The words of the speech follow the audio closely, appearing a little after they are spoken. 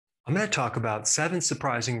I'm going to talk about 7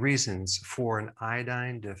 surprising reasons for an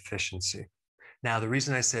iodine deficiency. Now, the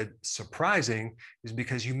reason I said surprising is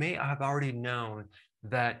because you may have already known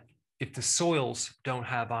that if the soils don't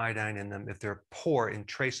have iodine in them, if they're poor in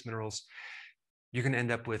trace minerals, you're going to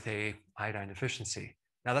end up with an iodine deficiency.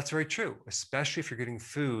 Now, that's very true, especially if you're getting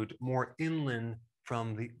food more inland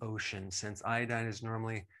from the ocean, since iodine is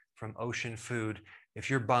normally from ocean food. If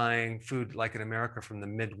you're buying food like in America from the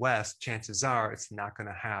Midwest, chances are it's not going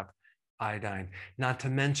to have iodine. Not to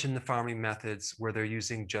mention the farming methods where they're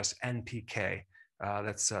using just NPK.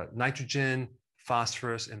 That's nitrogen,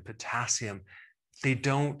 phosphorus, and potassium. They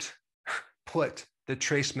don't put the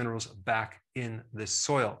trace minerals back in the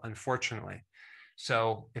soil, unfortunately.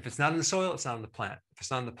 So if it's not in the soil, it's not in the plant. If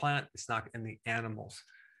it's not in the plant, it's not in the animals.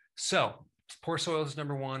 So poor soil is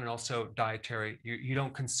number one, and also dietary. You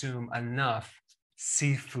don't consume enough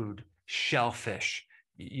seafood, shellfish.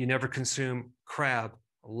 You never consume crab,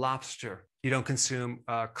 lobster. You don't consume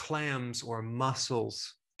clams or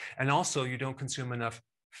mussels. And also you don't consume enough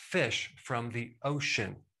fish from the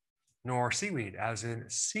ocean, nor seaweed, as in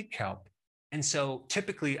sea kelp. And so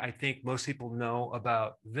typically I think most people know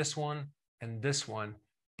about this one and this one,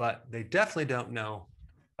 but they definitely don't know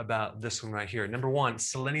about this one right here. Number one,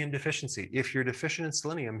 selenium deficiency. If you're deficient in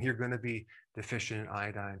selenium, you're going to be deficient in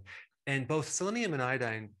iodine. And both selenium and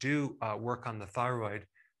iodine do work on the thyroid.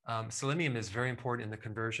 Selenium is very important in the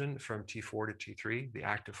conversion from T4 to T3, the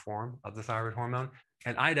active form of the thyroid hormone.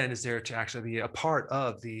 And iodine is there to actually be a part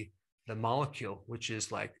of the molecule, which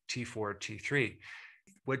is like T4, T3.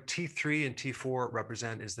 What T3 and T4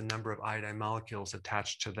 represent is the number of iodine molecules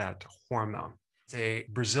attached to that hormone. A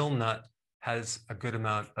Brazil nut has a good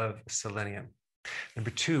amount of selenium. Number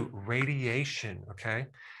two, radiation, okay?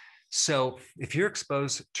 So if you're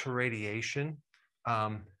exposed to radiation,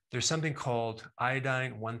 there's something called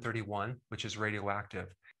iodine 131, which is radioactive,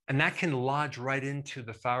 and that can lodge right into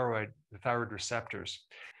the thyroid receptors.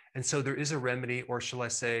 And so there is a remedy, or shall I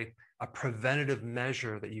say, a preventative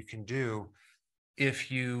measure that you can do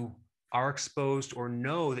if you are exposed or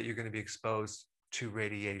know that you're going to be exposed to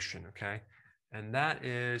radiation, okay? And that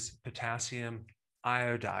is potassium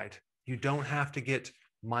iodide. You don't have to get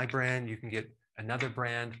my brand, you can get another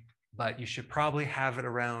brand, but you should probably have it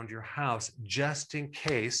around your house just in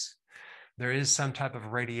case there is some type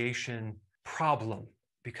of radiation problem.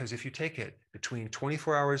 Because if you take it between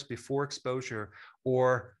 24 hours before exposure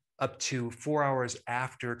or up to 4 hours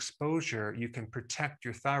after exposure, you can protect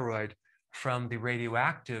your thyroid from the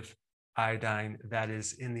radioactive iodine that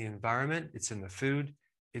is in the environment, it's in the food,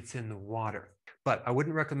 it's in the water. But I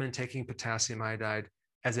wouldn't recommend taking potassium iodide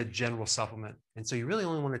as a general supplement. And so you really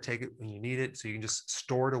only want to take it when you need it, so you can just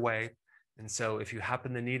store it away. And so if you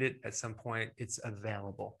happen to need it at some point, it's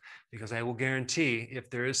available. Because I will guarantee if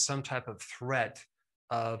there is some type of threat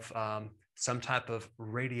of some type of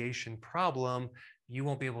radiation problem, you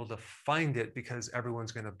won't be able to find it because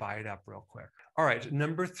everyone's going to buy it up real quick. All right,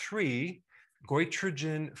 number three,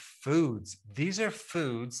 Goitrogen foods. These are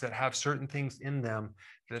foods that have certain things in them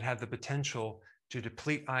that have the potential to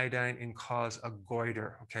deplete iodine and cause a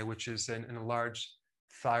goiter, okay, which is an enlarged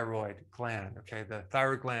thyroid gland, okay? The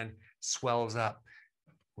thyroid gland swells up.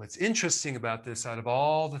 What's interesting about this, out of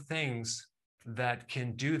all the things that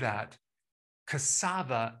can do that,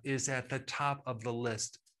 cassava is at the top of the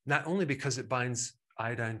list, not only because it binds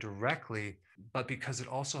iodine directly, but because it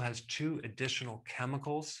also has 2 additional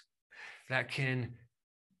chemicals that can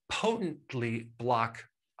potently block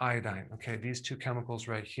iodine, okay? These 2 chemicals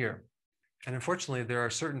right here. And unfortunately, there are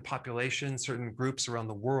certain populations, certain groups around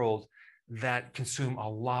the world that consume a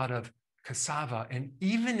lot of cassava. And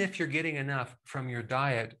even if you're getting enough from your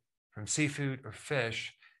diet, from seafood or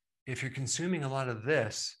fish, if you're consuming a lot of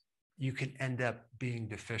this, you can end up being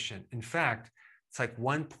deficient. In fact, it's like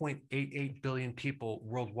 1.88 billion people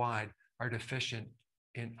worldwide are deficient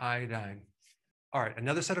in iodine. All right,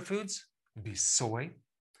 another set of foods would be soy,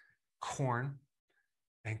 corn,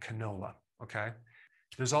 and canola, okay?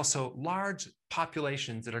 There's also large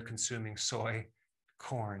populations that are consuming soy,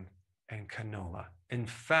 corn, and canola. In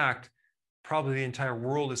fact, probably the entire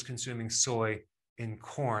world is consuming soy and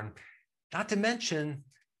corn, not to mention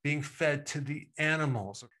being fed to the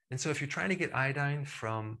animals. And so if you're trying to get iodine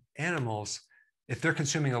from animals, if they're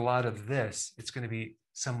consuming a lot of this, it's going to be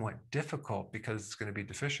somewhat difficult because it's going to be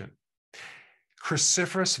deficient.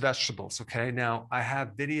 Cruciferous vegetables, okay? Now, I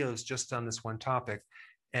have videos just on this one topic,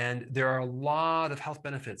 and there are a lot of health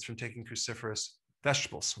benefits from taking cruciferous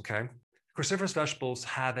vegetables, okay? Cruciferous vegetables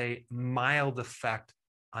have a mild effect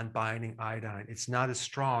on binding iodine. It's not as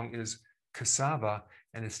strong as cassava,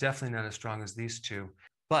 and it's definitely not as strong as these 2.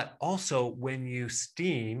 But also, when you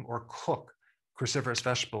steam or cook cruciferous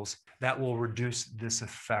vegetables, that will reduce this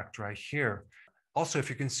effect right here. Also, if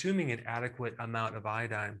you're consuming an adequate amount of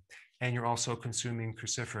iodine and you're also consuming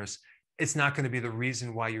cruciferous, it's not going to be the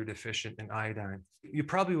reason why you're deficient in iodine. You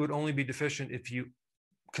probably would only be deficient if you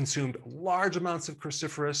consumed large amounts of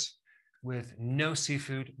cruciferous with no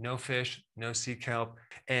seafood, no fish, no sea kelp,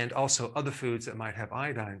 and also other foods that might have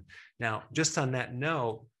iodine. Now, just on that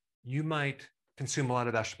note, you might consume a lot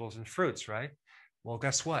of vegetables and fruits, right? Well,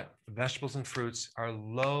 guess what? Vegetables and fruits are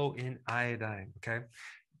low in iodine, okay?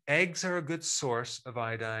 Eggs are a good source of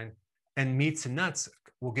iodine, and meats and nuts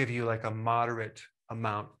will give you like a moderate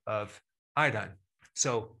amount of iodine.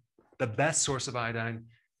 So the best source of iodine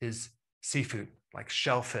is seafood, like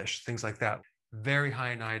shellfish, things like that, very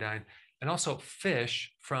high in iodine, and also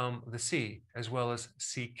fish from the sea, as well as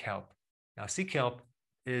sea kelp. Now, sea kelp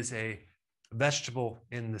is a vegetable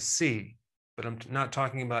in the sea, but I'm not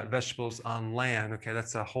talking about vegetables on land, okay?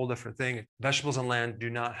 That's a whole different thing. Vegetables on land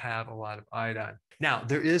do not have a lot of iodine. Now,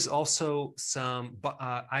 there is also some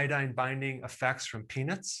iodine binding effects from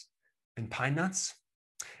peanuts and pine nuts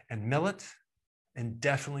and millet and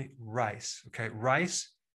definitely rice, okay?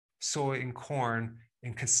 Rice, soy, and corn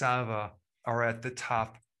and cassava are at the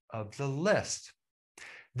top of the list.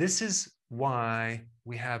 This is why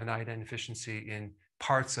we have an iodine deficiency in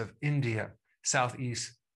parts of India,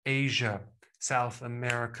 Southeast Asia, South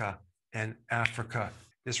America, and Africa.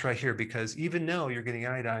 This right here, because even though you're getting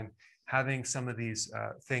iodine, having some of these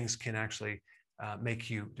things can actually make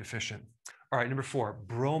you deficient. All right, number 4,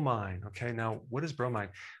 bromine. Okay, now what is bromine?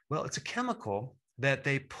 Well, it's a chemical that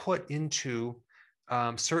they put into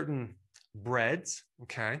certain breads,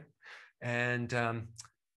 okay? And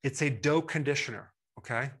it's a dough conditioner,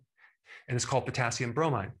 okay? And it's called potassium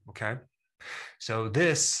bromide, okay? So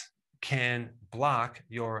this can block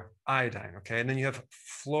your iodine, okay? And then you have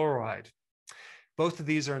fluoride. Both of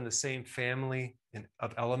these are in the same family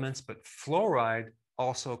of elements, but fluoride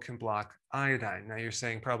also can block iodine. Now you're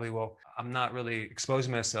saying probably, well, I'm not really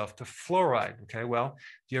exposing myself to fluoride, okay? Well,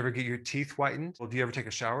 do you ever get your teeth whitened? Well, do you ever take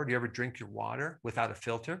a shower? Do you ever drink your water without a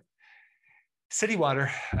filter? City water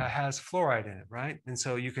has fluoride in it, right? And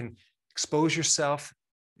so you can expose yourself,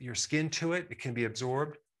 your skin to it. It can be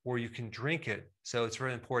absorbed, or you can drink it. So it's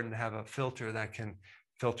really important to have a filter that can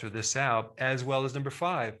filter this out, as well as number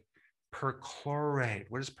 5, perchlorate.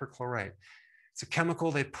 What is perchlorate? It's a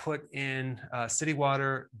chemical they put in city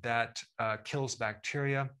water that kills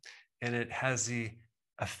bacteria, and it has the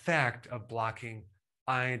effect of blocking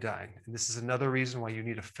iodine. And this is another reason why you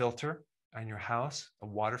need a filter on your house, a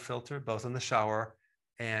water filter, both in the shower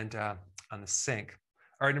and on the sink.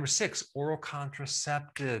 All right, number 6, oral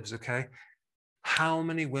contraceptives, okay? How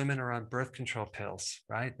many women are on birth control pills,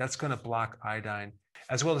 right? That's going to block iodine,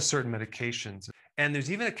 as well as certain medications. And there's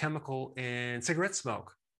even a chemical in cigarette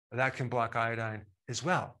smoke that can block iodine as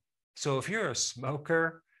well. So if you're a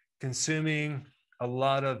smoker consuming a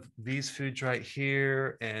lot of these foods right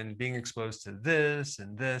here and being exposed to this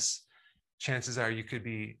and this, chances are you could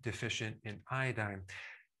be deficient in iodine.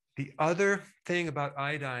 The other thing about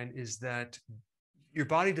iodine is that your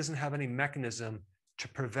body doesn't have any mechanism to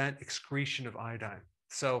prevent excretion of iodine.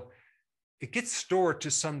 So it gets stored to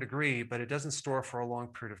some degree, but it doesn't store for a long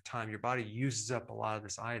period of time. Your body uses up a lot of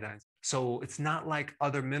this iodine. So it's not like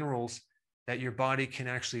other minerals that your body can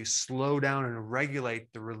actually slow down and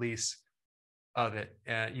regulate the release of it.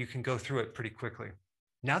 You can go through it pretty quickly.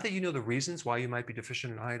 Now that you know the reasons why you might be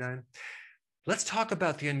deficient in iodine, let's talk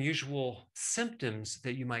about the unusual symptoms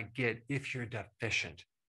that you might get if you're deficient.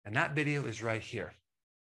 And that video is right here.